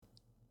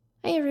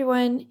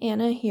everyone,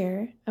 Anna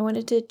here. I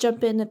wanted to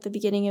jump in at the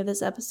beginning of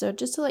this episode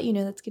just to let you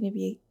know that's going to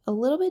be a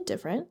little bit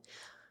different.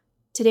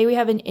 Today we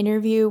have an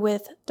interview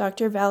with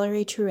Dr.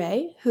 Valerie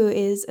Trouet, who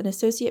is an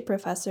associate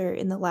professor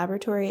in the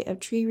Laboratory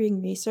of Tree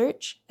Ring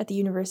Research at the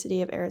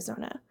University of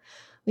Arizona.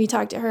 We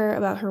talked to her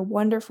about her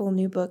wonderful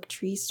new book,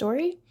 Tree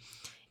Story.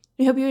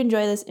 We hope you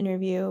enjoy this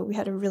interview. We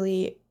had a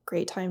really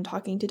great time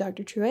talking to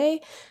Dr. Trouet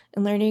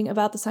and learning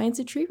about the science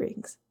of tree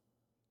rings.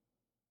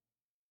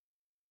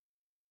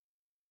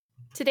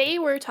 Today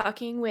we're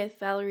talking with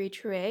Valerie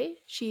Trouet.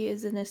 She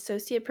is an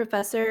associate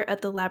professor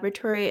at the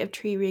Laboratory of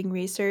Tree Ring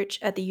Research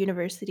at the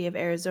University of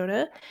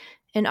Arizona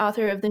and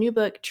author of the new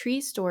book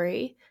Tree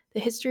Story: The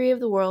History of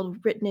the World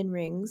Written in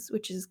Rings,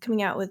 which is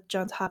coming out with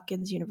Johns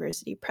Hopkins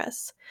University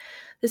Press.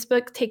 This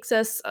book takes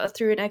us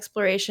through an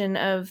exploration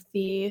of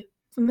the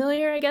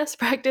familiar,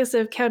 practice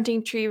of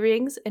counting tree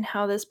rings and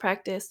how this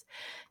practice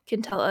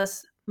can tell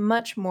us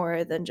much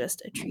more than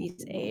just a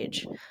tree's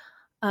age.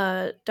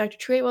 Dr.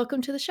 Trouet,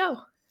 welcome to the show.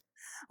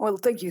 Well,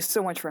 thank you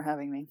so much for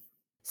having me.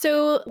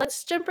 So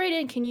let's jump right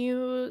in. Can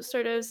you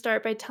sort of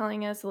start by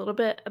telling us a little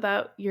bit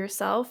about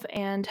yourself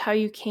and how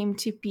you came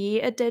to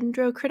be a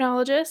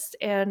dendrochronologist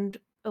and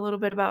a little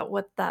bit about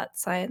what that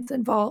science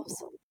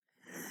involves?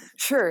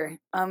 Sure.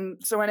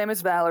 So my name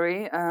is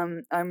Valerie.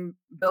 I'm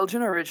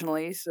Belgian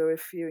originally, so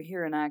if you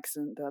hear an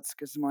accent, that's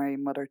because my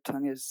mother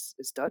tongue is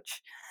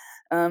Dutch.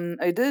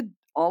 I did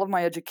all of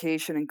my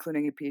education,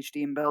 including a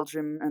PhD in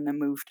Belgium, and then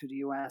moved to the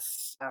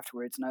US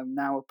afterwards. And I'm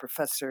now a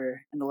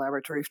professor in the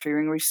Laboratory of Tree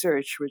Ring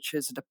Research, which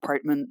is a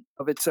department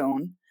of its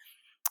own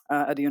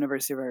at the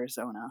University of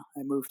Arizona.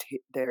 I moved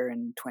there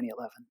in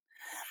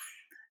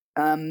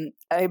 2011.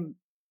 I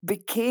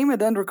became a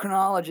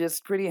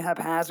dendrochronologist pretty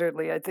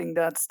haphazardly. I think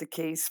that's the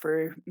case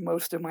for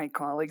most of my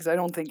colleagues. I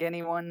don't think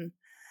anyone,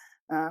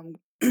 um,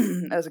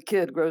 as a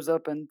kid, grows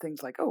up and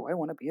thinks like, "Oh, I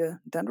want to be a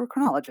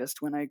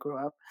dendrochronologist when I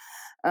grow up."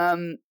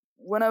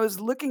 When I was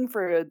looking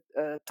for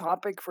a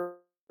topic for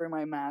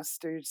my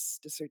master's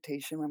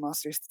dissertation, my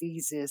master's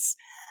thesis,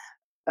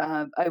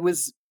 I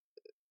was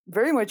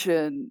very much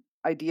an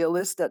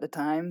idealist at the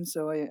time.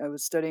 So I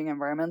was studying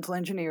environmental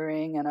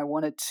engineering, and I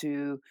wanted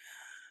to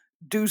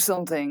do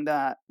something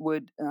that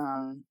would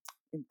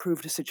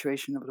improve the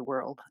situation of the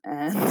world.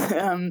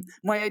 And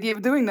my idea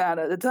of doing that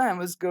at the time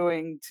was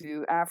going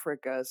to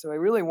Africa. So I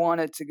really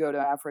wanted to go to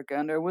Africa.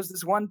 And there was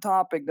this one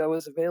topic that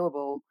was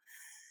available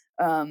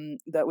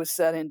that was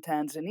set in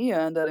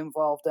Tanzania and that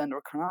involved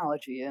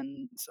endocrinology.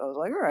 And so I was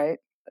like, all right,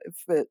 if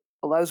it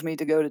allows me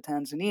to go to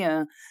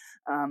Tanzania,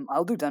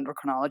 I'll do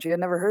dendrochronology. I'd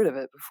never heard of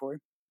it before.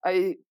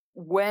 I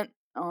went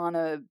on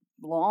a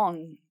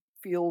long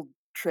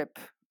trip,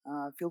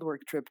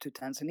 fieldwork trip to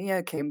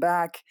Tanzania, came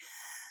back,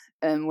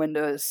 and when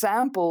the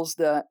samples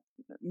that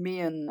me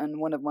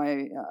and one of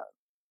my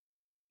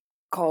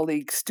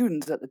colleague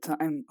students at the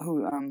time,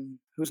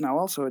 who's now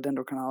also a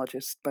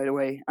dendrochronologist, by the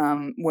way,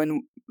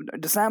 when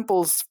the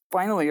samples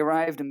finally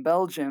arrived in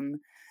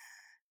Belgium,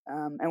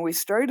 and we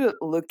started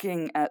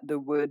looking at the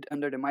wood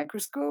under the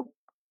microscope,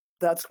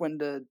 that's when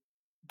the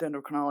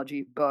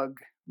dendrochronology bug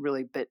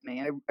really bit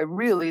me. I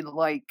really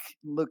like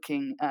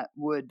looking at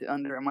wood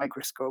under a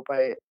microscope.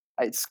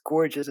 It's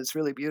gorgeous. It's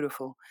really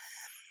beautiful.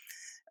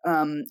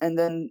 And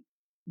then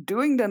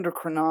doing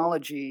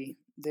dendrochronology,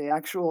 the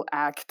actual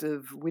act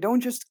of we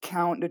don't just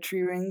count the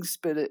tree rings,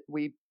 but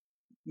we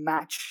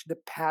match the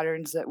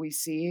patterns that we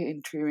see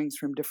in tree rings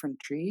from different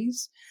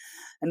trees.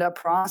 And that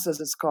process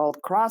is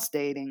called cross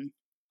dating.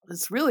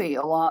 It's really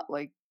a lot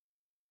like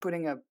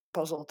putting a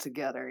puzzle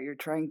together. You're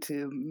trying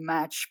to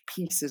match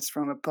pieces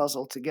from a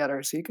puzzle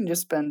together. So you can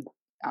just spend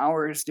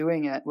hours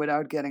doing it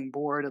without getting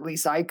bored. At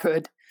least I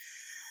could.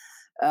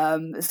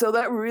 So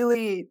that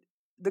really,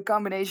 the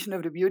combination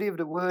of the beauty of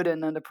the wood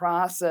and then the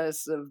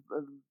process of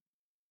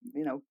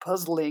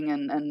puzzling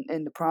and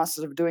in the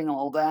process of doing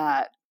all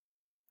that,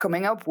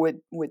 coming up with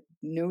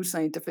new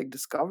scientific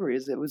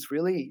discoveries, it was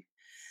really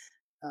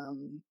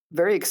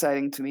very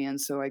exciting to me. And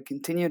so I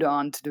continued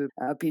on to do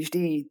a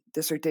PhD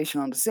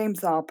dissertation on the same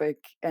topic.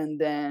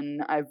 And then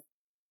I've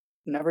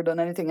never done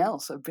anything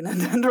else. I've been a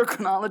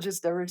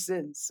dendrochronologist ever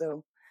since.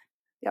 So,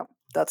 yeah,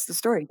 that's the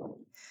story.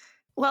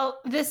 Well,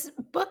 this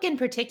book in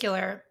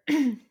particular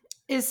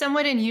is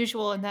somewhat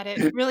unusual in that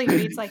it really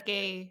reads like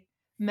a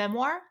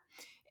memoir.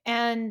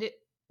 And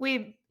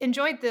we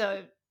enjoyed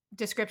the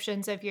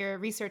descriptions of your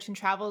research and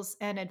travels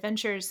and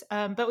adventures,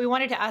 but we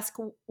wanted to ask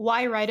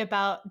why write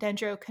about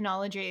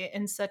dendrochronology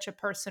in such a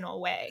personal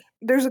way?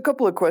 There's a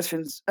couple of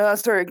questions.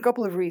 Sorry, a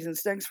couple of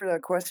reasons. Thanks for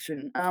that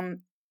question.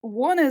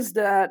 One is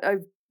that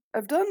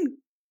I've done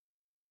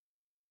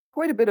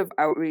quite a bit of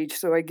outreach.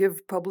 So I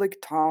give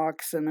public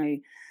talks and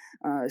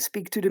I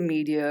speak to the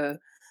media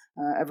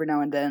every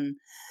now and then.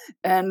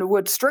 And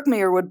what struck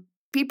me, or what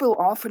people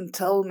often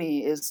tell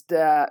me, is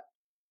that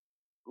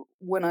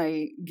when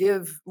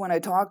I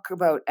talk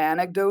about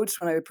anecdotes,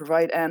 when I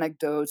provide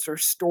anecdotes or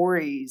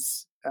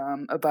stories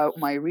about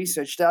my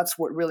research, that's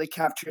what really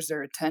captures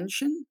their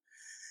attention,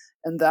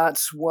 and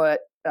that's what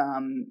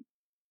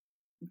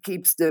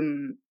keeps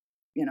them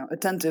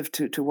attentive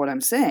to what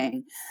I'm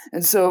saying.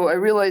 And so I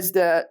realized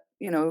that,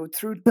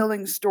 through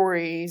telling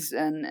stories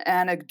and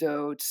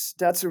anecdotes,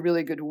 that's a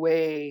really good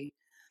way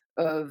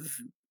of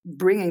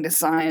bringing the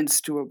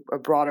science to a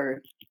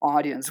broader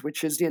audience,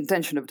 which is the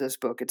intention of this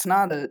book. It's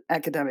not an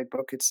academic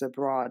book, it's a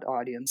broad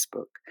audience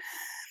book.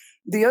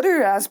 The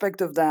other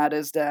aspect of that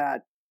is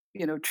that,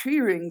 tree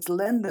rings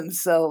lend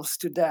themselves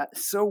to that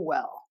so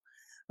well,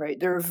 right?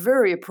 They're a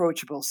very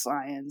approachable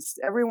science.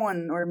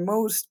 Everyone or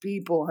most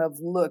people have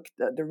looked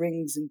at the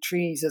rings in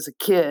trees as a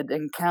kid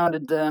and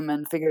counted them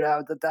and figured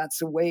out that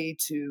that's a way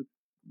to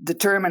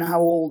determine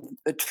how old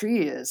a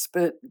tree is.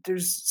 But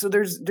there's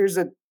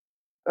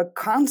a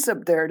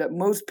concept there that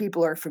most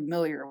people are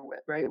familiar with,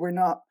 right?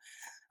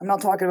 I'm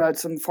not talking about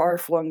some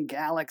far-flung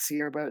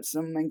galaxy or about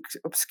some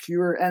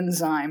obscure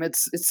enzyme.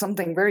 It's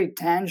something very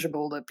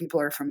tangible that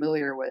people are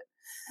familiar with.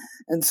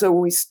 And so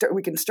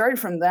we can start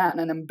from that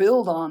and then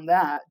build on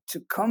that to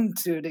come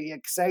to the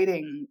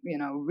exciting,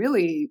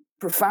 really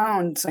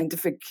profound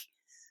scientific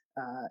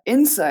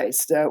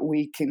insights that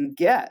we can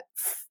get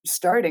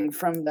starting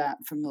from that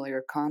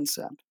familiar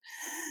concept.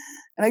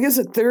 And I guess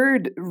a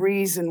third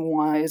reason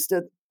why is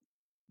that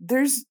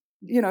there's,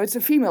 it's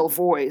a female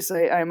voice.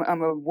 I'm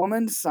a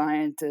woman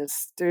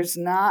scientist. There's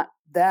not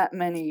that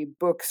many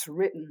books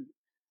written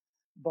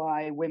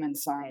by women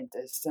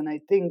scientists. And I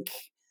think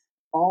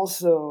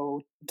also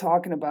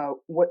talking about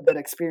what that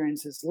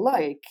experience is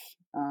like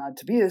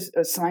to be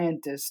a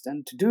scientist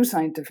and to do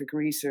scientific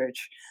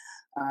research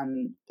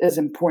is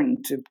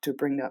important to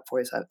bring that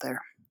voice out there.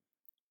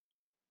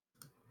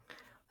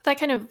 That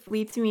kind of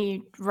leads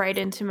me right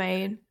into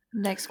my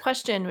next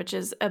question, which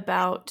is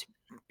about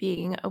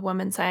being a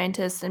woman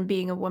scientist and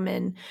being a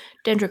woman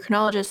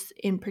dendrochronologist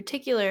in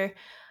particular.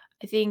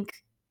 I think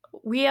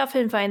we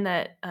often find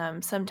that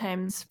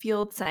sometimes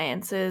field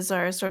sciences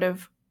are sort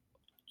of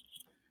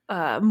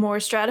more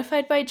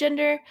stratified by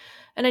gender.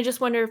 And I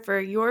just wonder for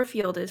your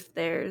field if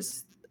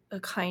there's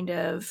a kind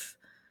of,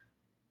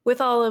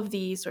 with all of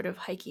the sort of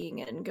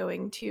hiking and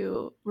going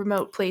to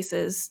remote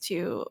places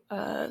to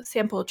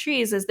sample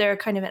trees, is there a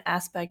kind of an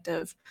aspect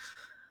of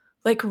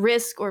like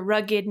risk or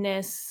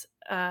ruggedness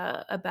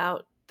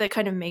about that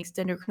kind of makes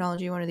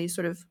dendrochronology one of these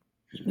sort of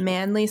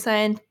manly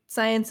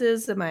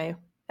sciences? I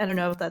don't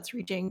know if that's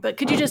reaching, but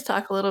could you just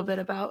talk a little bit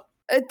about?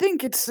 I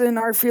think it's in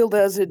our field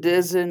as it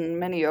is in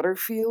many other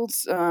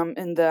fields,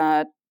 in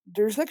that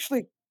there's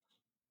actually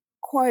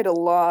quite a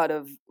lot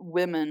of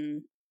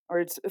women, or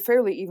it's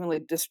fairly evenly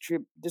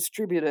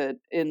distributed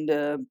in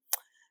the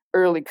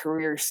early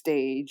career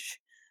stage.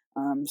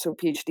 So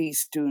PhD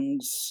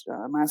students,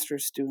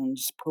 master's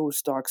students,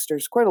 postdocs,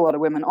 there's quite a lot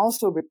of women.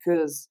 Also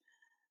because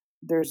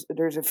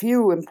there's a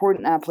few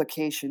important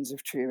applications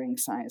of tree ring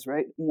science,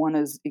 right? One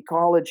is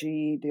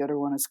ecology, the other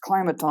one is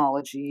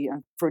climatology,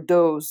 and for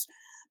those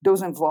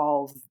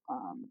involve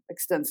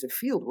extensive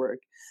field work.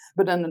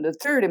 But then the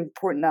third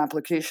important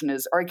application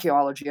is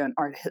archaeology and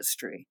art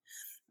history.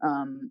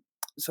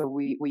 So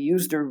we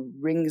use the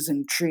rings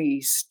in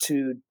trees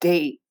to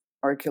date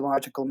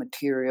archaeological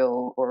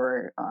material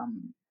or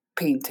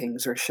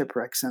paintings or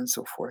shipwrecks and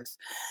so forth.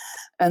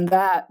 And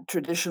that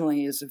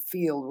traditionally is a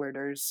field where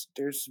there's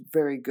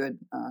very good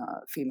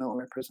female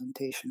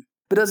representation.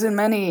 But as in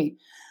many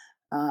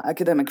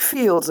academic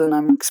fields, and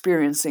I'm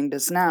experiencing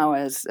this now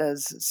as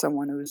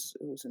someone who's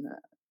in a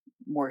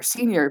more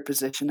senior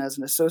position as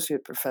an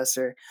associate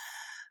professor,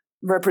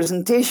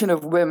 representation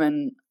of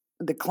women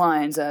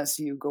declines as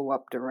you go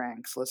up the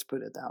ranks, let's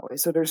put it that way.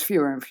 So there's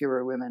fewer and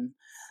fewer women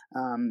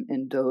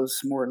in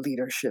those more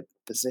leadership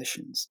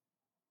positions.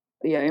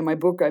 Yeah, in my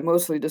book, I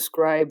mostly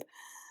describe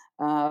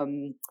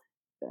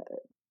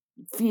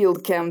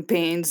field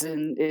campaigns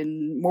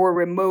in more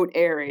remote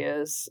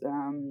areas.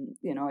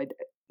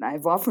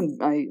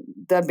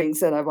 That being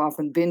said, I've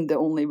often been the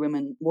only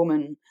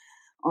woman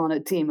on a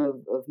team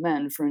of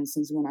men. For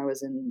instance, when I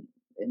was in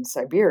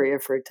Siberia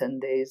for 10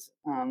 days,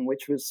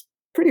 which was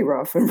pretty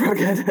rough and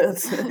rugged.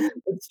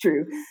 That's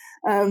true.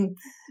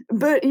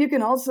 But you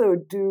can also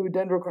do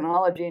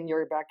dendrochronology in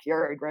your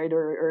backyard, right,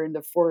 or in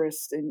the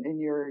forest in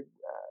your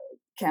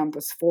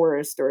campus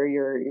forest, or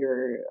your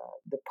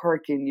the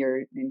park in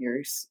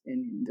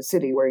the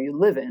city where you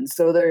live in.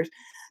 So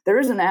there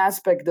is an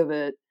aspect of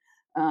it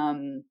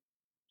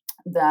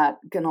that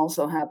can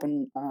also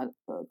happen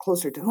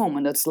closer to home,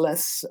 and that's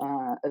less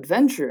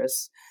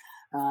adventurous,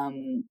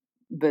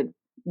 but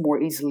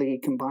more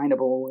easily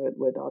combinable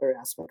with other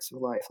aspects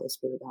of life. Let's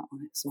put it that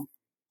way. So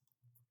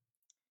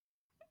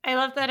I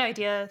love that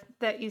idea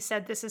that you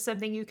said this is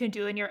something you can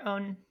do in your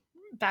own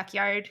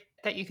backyard,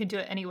 that you can do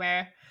it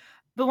anywhere.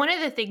 But one of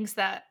the things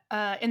that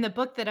in the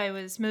book that I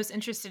was most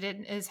interested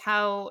in is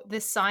how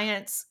this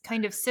science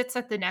kind of sits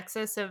at the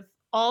nexus of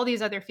all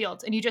these other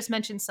fields. And you just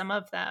mentioned some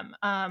of them,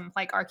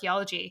 like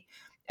archaeology,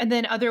 and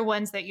then other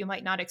ones that you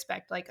might not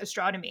expect, like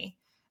astronomy.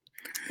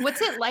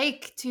 What's it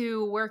like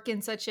to work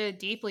in such a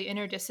deeply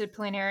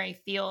interdisciplinary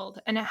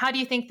field? And how do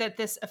you think that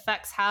this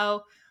affects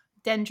how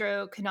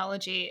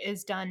dendrochronology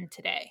is done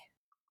today?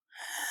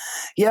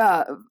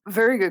 Yeah,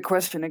 very good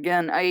question.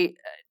 Again,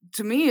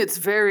 to me, it's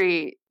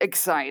very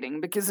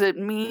exciting because it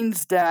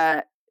means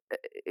that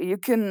you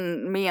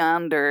can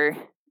meander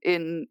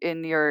in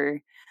your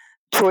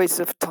choice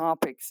of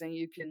topics, and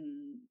you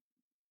can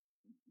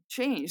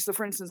change. So,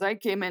 for instance, I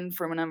came in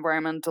from an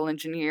environmental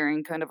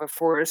engineering, kind of a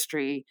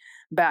forestry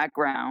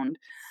background,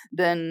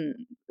 then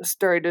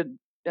started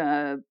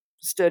uh,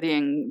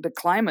 studying the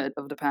climate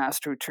of the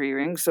past through tree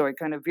ring. So I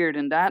kind of veered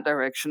in that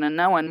direction. And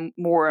now, and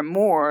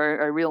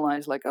more, I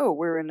realize like, oh,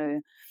 we're in a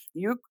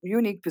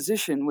unique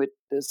position with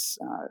this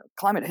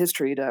climate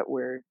history that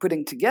we're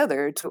putting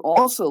together to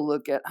also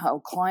look at how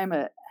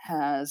climate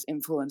has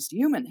influenced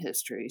human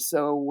history.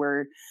 So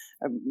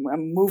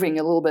I'm moving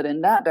a little bit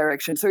in that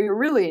direction. So you're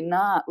really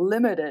not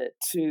limited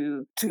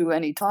to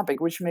any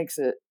topic, which makes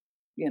it,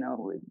 you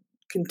know,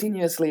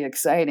 continuously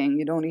exciting.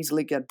 You don't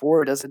easily get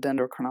bored as a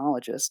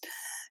dendrochronologist.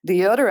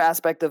 The other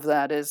aspect of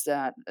that is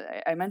that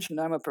I mentioned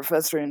I'm a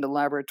professor in the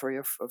laboratory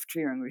of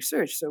tree ring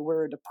research. So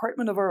we're a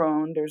department of our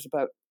own. There's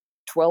about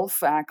 12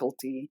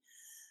 faculty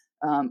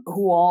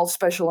who all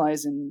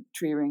specialize in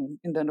tree ring,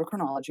 in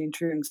dendrochronology, and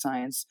tree ring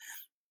science.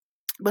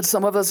 But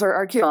some of us are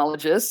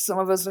archaeologists, some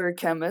of us are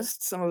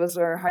chemists, some of us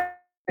are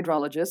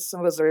hydrologists, some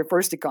of us are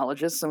forest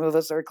ecologists, some of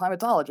us are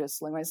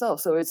climatologists, like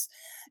myself. So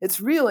it's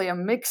really a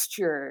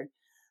mixture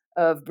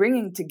of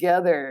bringing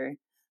together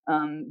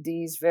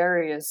these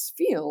various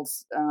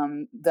fields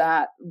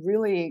that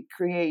really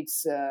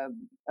creates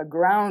a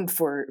ground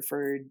for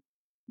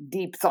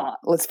deep thought.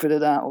 Let's put it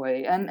that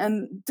way.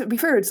 And to be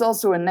fair, it's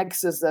also a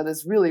nexus that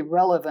is really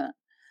relevant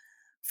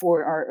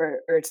for our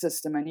Earth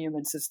system and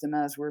human system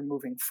as we're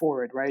moving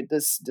forward, right?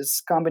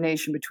 This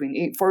combination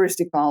between forest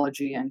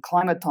ecology and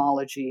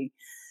climatology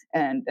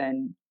and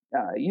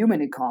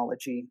human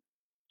ecology,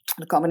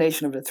 the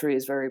combination of the three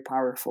is very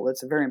powerful.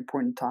 It's a very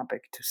important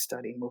topic to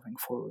study moving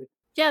forward.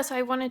 Yeah, so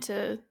I wanted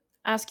to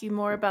ask you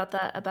more about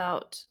that,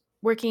 about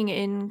working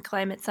in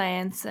climate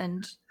science,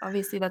 and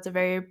obviously that's a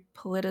very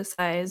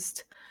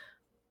politicized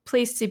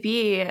place to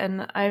be,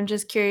 and I'm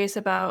just curious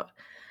about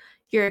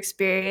your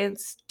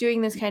experience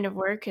doing this kind of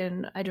work.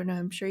 And I don't know,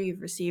 I'm sure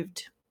you've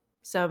received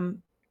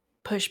some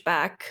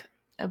pushback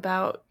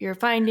about your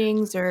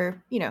findings,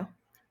 or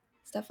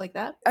stuff like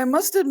that. I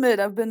must admit,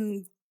 I've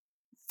been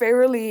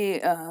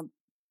fairly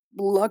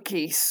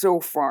lucky so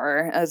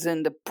far, as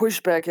in the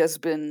pushback has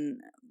been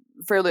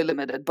fairly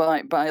limited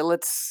by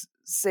let's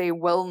say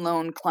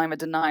well-known climate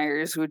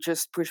deniers who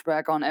just push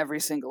back on every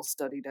single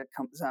study that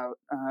comes out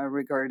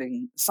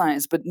regarding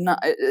science, but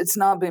it's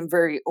not been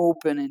very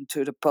open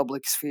into the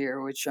public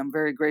sphere, which I'm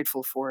very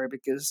grateful for,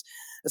 because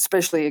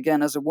especially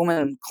again as a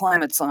woman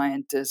climate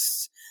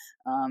scientist,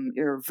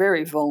 you're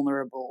very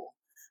vulnerable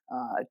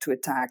to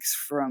attacks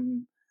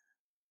from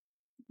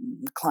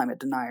climate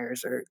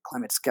deniers or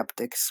climate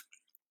skeptics.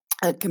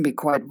 It can be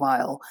quite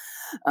vile.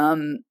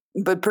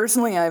 But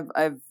personally,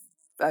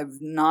 I've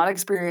not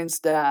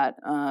experienced that.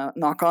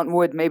 Knock on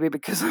wood, maybe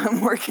because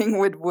I'm working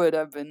with wood.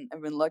 I've been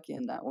lucky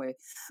in that way.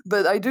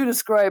 But I do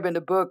describe in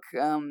the book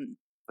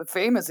a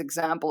famous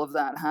example of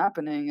that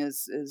happening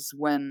is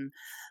when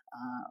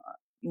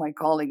my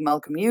colleague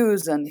Malcolm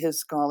Hughes and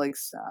his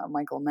colleagues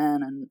Michael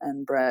Mann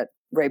and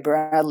Ray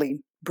Bradley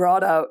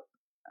brought out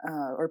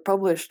or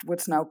published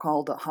what's now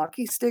called a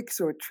hockey stick,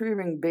 so a tree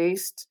ring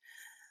based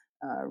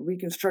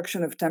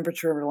reconstruction of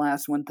temperature over the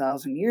last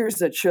 1,000 years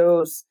that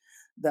shows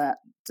that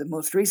the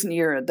most recent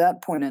year at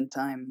that point in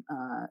time,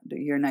 the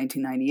year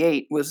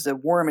 1998, was the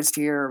warmest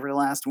year over the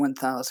last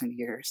 1,000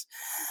 years.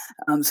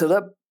 So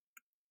that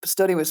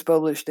study was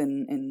published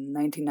in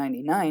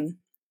 1999,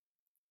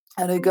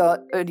 and it got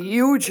a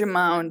huge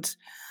amount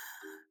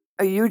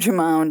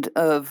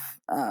of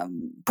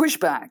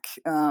pushback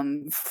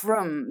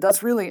from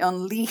that's really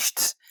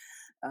unleashed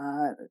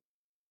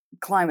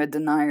climate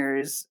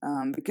deniers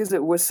because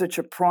it was such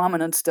a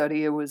prominent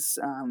study. It was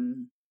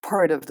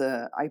part of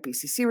the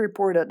IPCC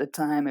report at the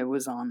time. It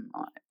was on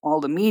all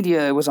the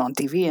media. It was on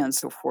TV and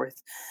so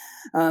forth.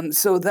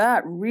 So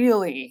that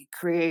really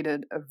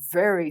created a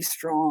very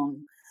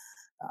strong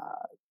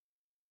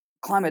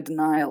climate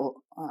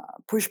denial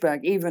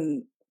pushback,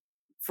 even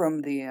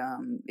from the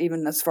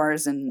even as far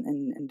as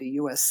in the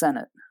U.S.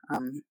 Senate.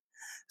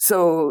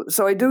 So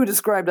I do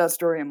describe that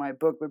story in my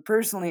book, but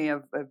personally,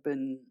 I've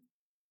been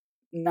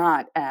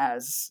not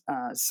as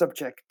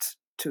subject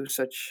to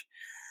such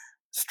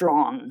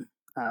strong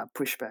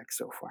pushback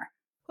so far.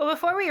 Well,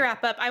 before we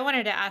wrap up, I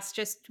wanted to ask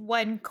just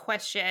one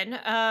question.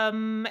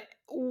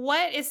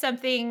 What is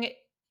something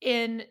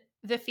in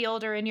the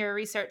field or in your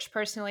research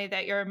personally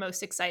that you're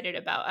most excited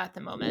about at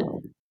the moment?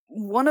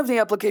 One of the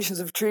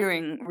applications of tree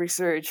ring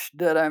research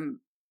that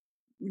I'm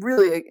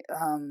really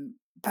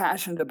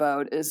passionate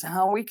about is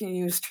how we can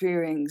use tree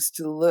rings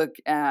to look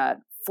at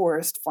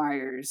forest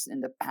fires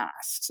in the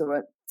past, so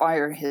at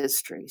fire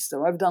history.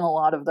 So I've done a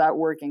lot of that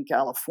work in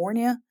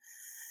California,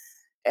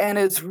 and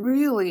it's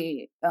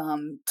really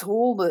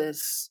told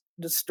us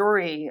the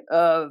story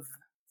of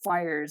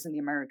fires in the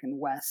American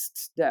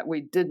West that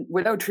we didn't,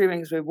 without tree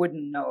rings, we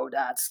wouldn't know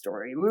that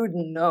story. We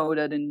wouldn't know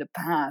that in the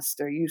past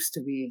there used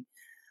to be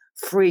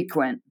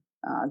frequent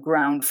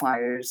ground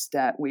fires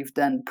that we've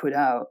then put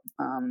out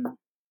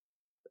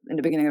in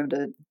the beginning of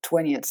the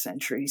 20th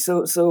century.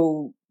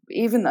 So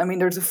even, I mean,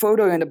 there's a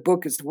photo in the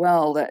book as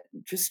well that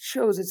just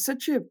shows it's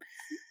such a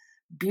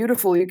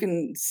beautiful, you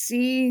can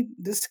see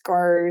the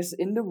scars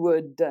in the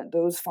wood that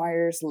those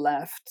fires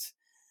left.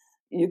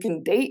 You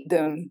can date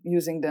them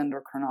using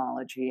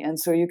dendrochronology. And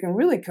so you can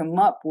really come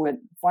up with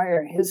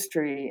fire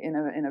history in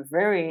a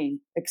very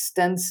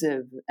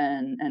extensive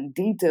and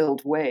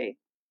detailed way,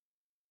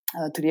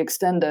 to the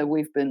extent that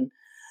we've been,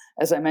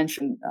 as I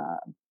mentioned,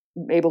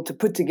 able to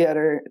put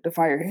together the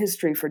fire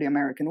history for the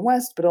American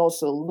West, but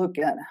also look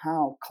at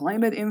how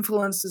climate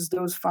influences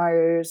those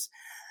fires,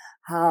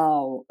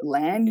 how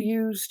land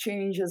use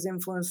change has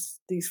influenced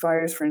these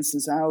fires. For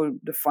instance, how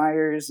the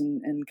fires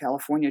in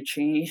California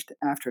changed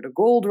after the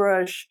gold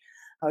rush,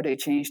 how they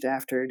changed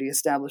after the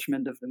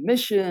establishment of the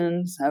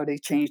missions, how they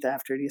changed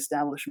after the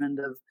establishment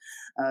of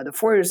the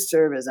Forest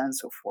Service, and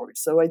so forth.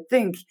 So I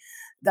think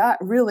that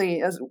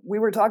really, as we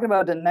were talking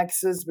about the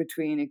nexus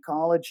between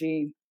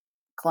ecology,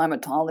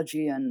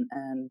 climatology, and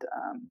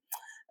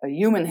a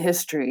human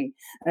history,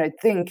 and I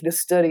think the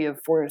study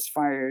of forest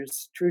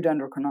fires through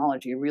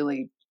dendrochronology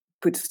really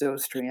puts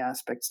those three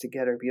aspects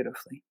together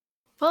beautifully.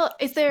 Well,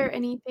 is there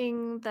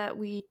anything that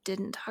we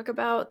didn't talk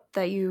about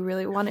that you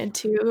really wanted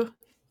to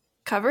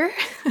cover?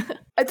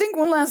 I think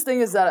one last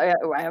thing is that I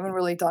haven't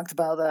really talked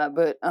about that,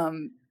 but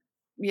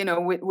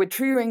with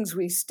tree rings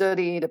we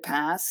study the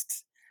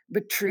past,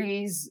 but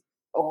trees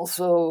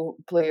also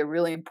play a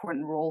really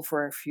important role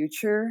for our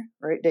future,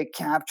 right? They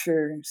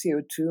capture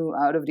CO2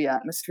 out of the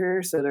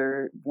atmosphere, so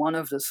they're one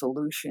of the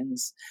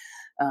solutions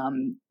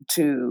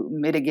to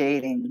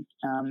mitigating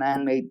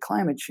man-made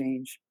climate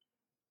change.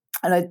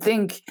 And I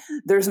think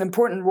there's an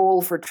important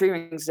role for tree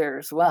rings there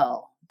as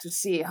well, to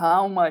see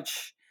how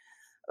much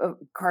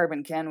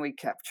carbon can we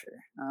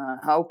capture?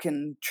 How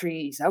can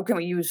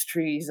we use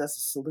trees as a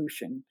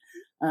solution?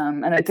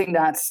 And I think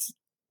that's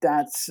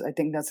a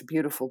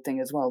beautiful thing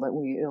as well, it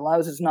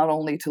allows us not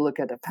only to look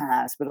at the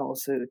past, but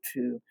also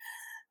to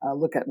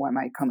look at what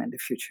might come in the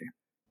future.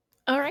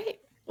 All right.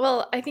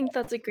 Well, I think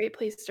that's a great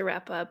place to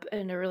wrap up,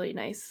 and a really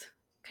nice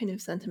kind of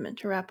sentiment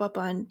to wrap up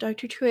on.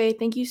 Dr. Trouet,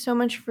 thank you so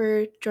much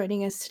for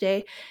joining us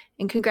today,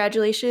 and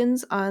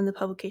congratulations on the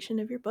publication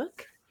of your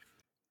book.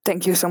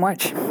 Thank you so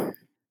much.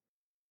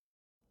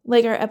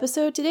 Like our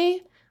episode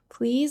today,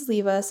 please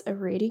leave us a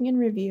rating and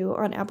review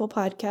on Apple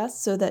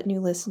Podcasts so that new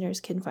listeners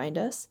can find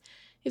us.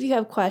 If you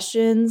have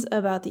questions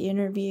about the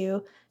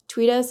interview,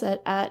 tweet us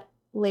at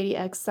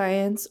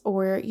LadyXScience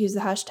or use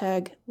the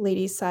hashtag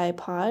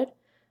LadySciPod.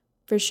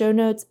 For show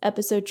notes,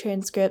 episode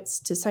transcripts,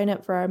 to sign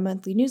up for our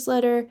monthly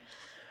newsletter,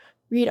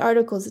 read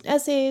articles and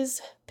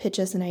essays, pitch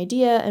us an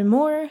idea, and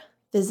more,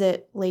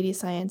 visit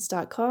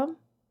ladyscience.com.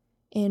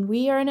 And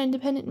we are an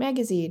independent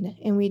magazine,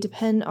 and we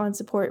depend on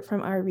support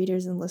from our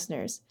readers and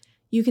listeners.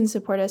 You can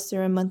support us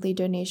through a monthly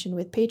donation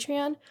with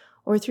Patreon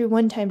or through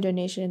one-time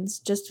donations.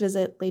 Just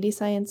visit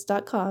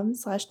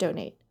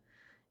ladyscience.com/donate.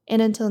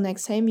 And until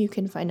next time, you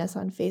can find us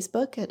on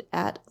Facebook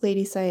at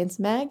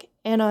LadyScienceMag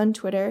and on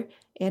Twitter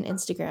and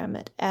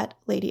Instagram at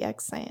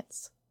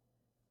LadyXScience.